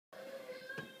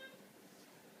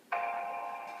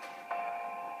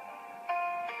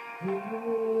Make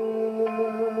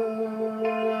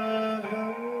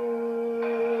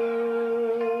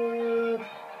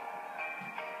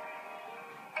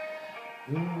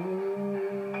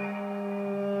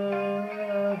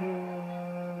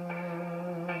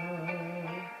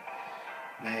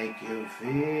you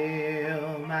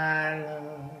feel my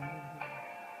love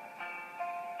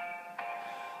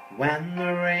when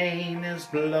the rain is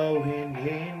blowing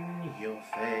in your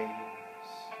face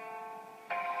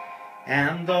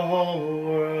and the whole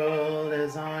world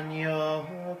is on your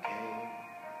case.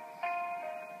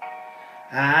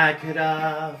 I could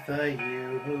offer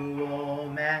you a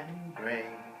warm embrace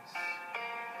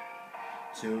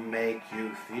to make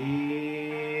you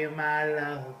feel my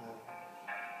love.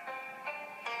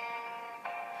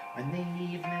 When the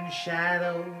evening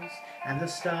shadows and the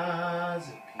stars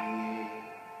appear,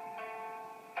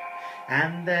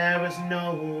 and there is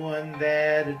no one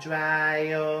there to dry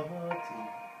your tears,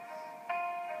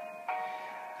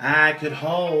 I could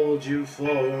hold you for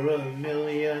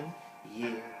 1,000,000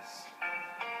 years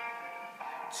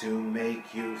to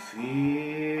make you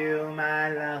feel my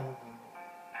love.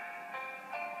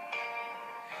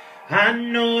 I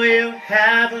know you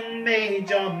haven't made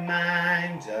your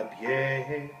mind up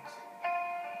yet,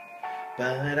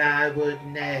 but I would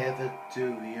never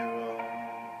do you wrong.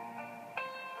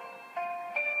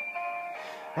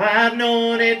 I've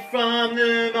known it from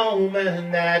the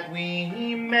moment that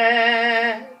we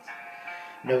met.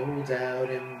 No doubt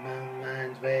in my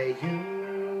mind where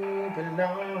you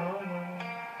belong.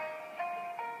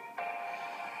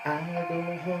 I'll go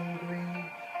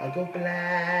hungry, I'll go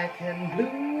black and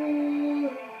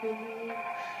blue.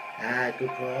 I'd go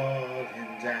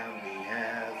crawling down the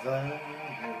avenue.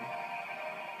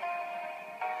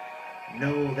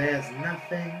 No, there's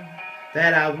nothing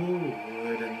that I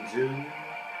wouldn't do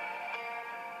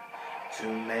to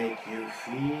make you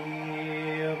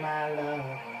feel my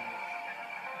love.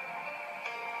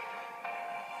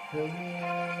 To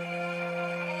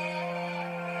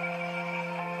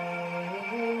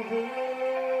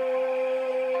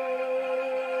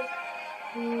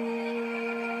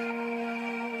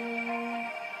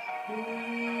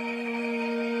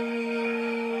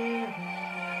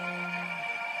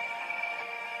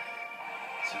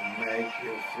make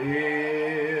you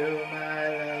feel my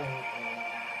love.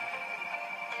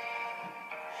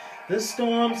 The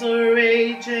storms are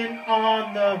raging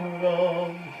on the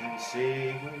rolling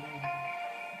sea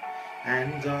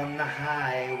and on the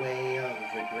highway of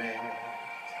regret.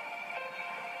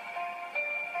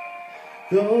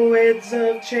 The winds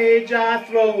of change are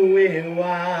throwing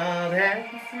wild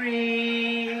and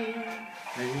free, and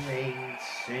you ain't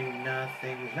seen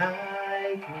nothing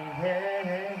like me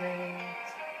yet.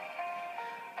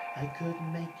 I could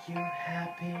make you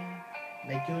happy,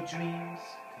 make your dreams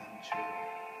come true.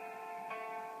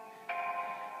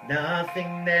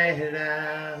 Nothing that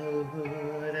I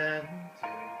wouldn't do.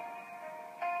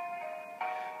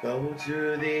 Go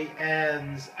to the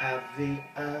ends of the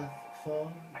earth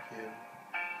for you,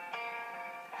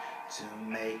 to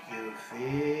make you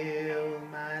feel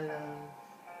my love,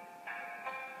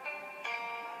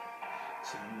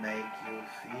 to make you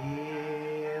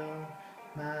feel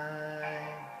my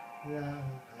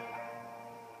love.